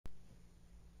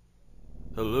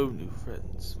Hello, new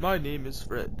friends. My name is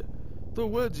Fred. The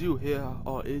words you hear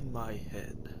are in my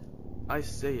head. I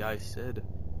said,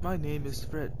 my name is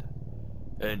Fred.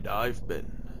 And I've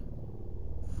been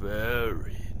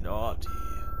very naughty.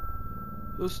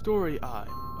 The story I'm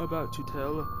about to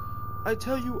tell, I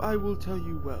tell you I will tell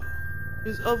you well,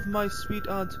 is of my sweet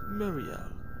Aunt Marielle,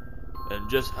 and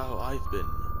just how I've been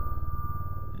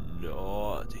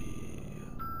naughty.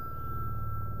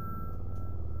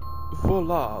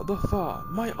 Voila, the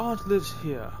farm, my aunt lives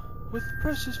here, with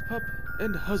precious pup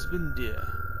and husband dear.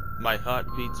 My heart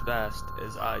beats fast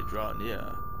as I draw near.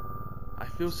 I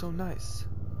feel so nice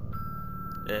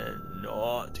and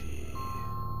naughty.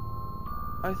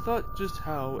 I thought just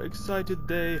how excited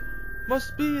they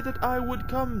must be that I would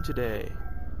come today.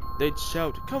 They'd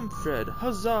shout, "Come Fred,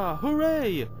 huzzah,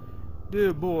 hooray!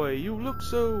 Dear boy, you look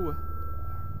so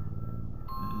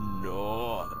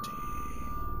naughty."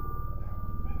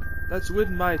 That's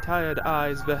when my tired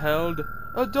eyes beheld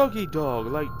a doggy dog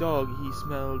like dog he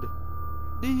smelled.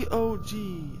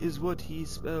 D-O-G is what he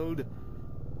spelled,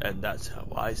 and that's how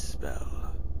I spell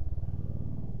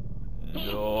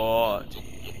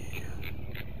naughty.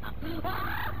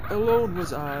 Alone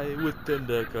was I with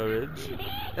tender courage,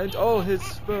 and all his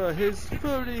fur, his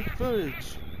furry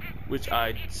furage, which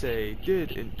I'd say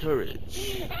did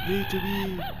encourage me to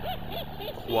be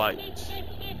quite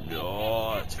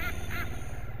naughty.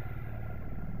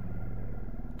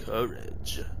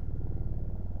 Courage.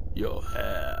 Your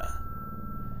hair.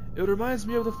 It reminds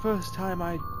me of the first time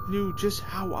I knew just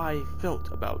how I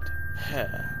felt about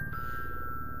hair.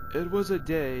 It was a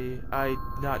day I'd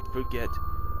not forget,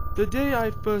 the day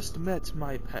I first met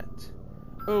my pet.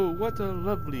 Oh, what a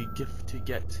lovely gift to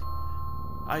get.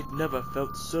 I'd never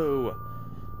felt so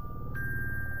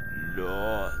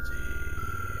naughty.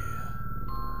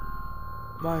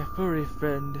 My furry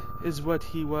friend is what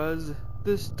he was,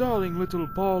 this darling little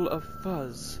ball of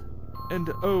fuzz. And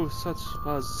oh, such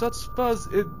fuzz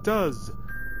it does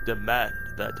demand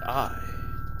that I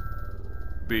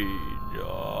be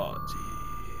naughty.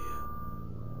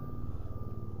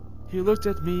 He looked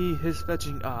at me, his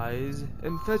fetching eyes,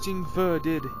 and fetching fur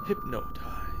did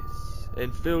hypnotize,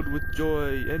 and filled with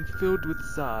joy, and filled with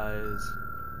sighs.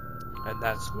 And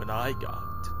that's when I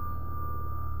got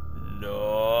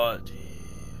naughty.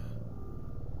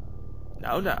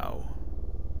 Now,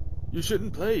 you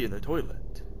shouldn't play in the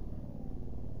toilet.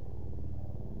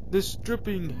 This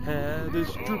dripping hair,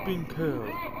 this drooping curl,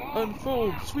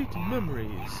 unfold sweet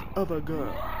memories of a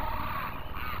girl,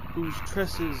 whose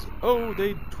tresses, oh,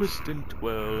 they twist and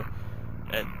twirl,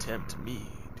 and tempt me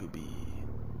to be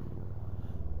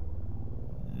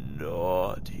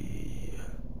naughty.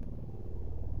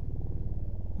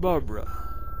 Barbara,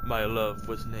 my love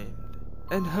was named,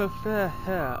 and her fair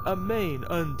hair a mane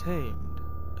untamed,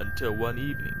 until one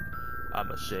evening, I'm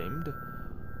ashamed,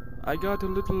 I got a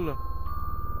little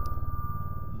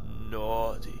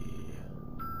naughty.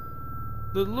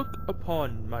 The look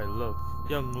upon my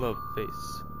young love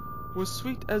face, was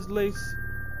sweet as lace,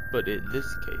 but in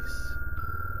this case,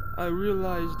 I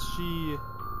realized she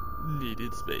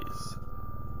needed space.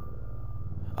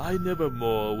 I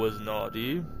nevermore was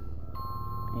naughty.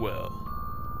 Well,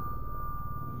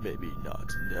 maybe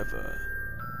not never.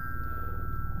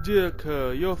 Dear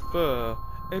cur, your fur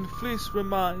and fleece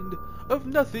remind of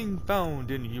nothing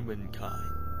found in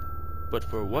humankind, but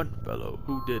for one fellow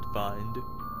who did find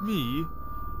me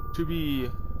to be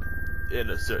in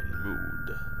a certain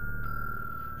mood.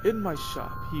 In my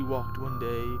shop he walked one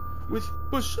day, with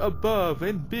bush above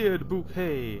and beard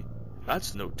bouquet.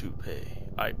 That's no toupee,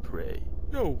 I pray,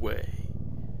 no way.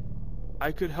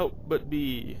 I could help but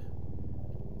be,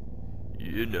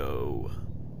 you know.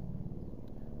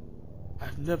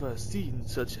 I've never seen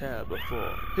such hair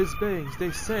before. His bangs,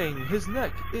 they sang, his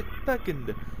neck, it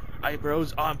beckoned.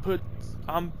 Eyebrows, armpits,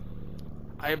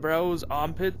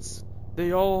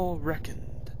 they all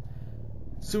reckoned.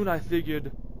 Soon I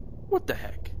figured, what the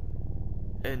heck?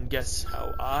 And guess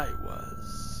how I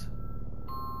was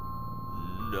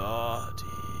naughty.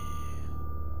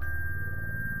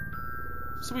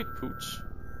 Sweet pooch,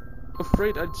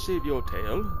 afraid I'd shave your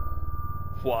tail?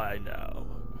 Why now,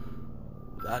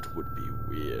 that would be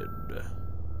weird.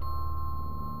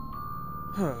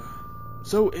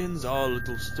 So ends our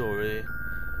little story.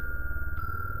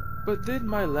 But then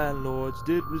my landlords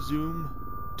did resume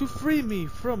to free me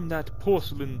from that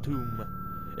porcelain tomb,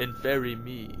 and ferry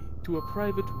me to a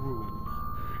private room.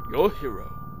 Your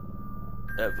hero,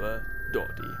 ever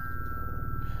Dotty.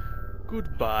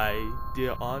 Goodbye,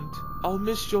 dear aunt, I'll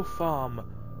miss your farm,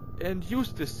 and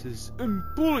Eustace's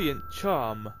ebullient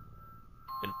charm.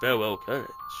 And farewell courage,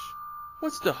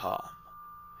 what's the harm,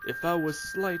 if I was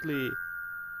slightly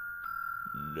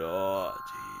naughty.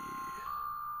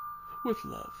 With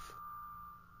love,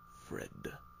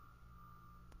 Fred.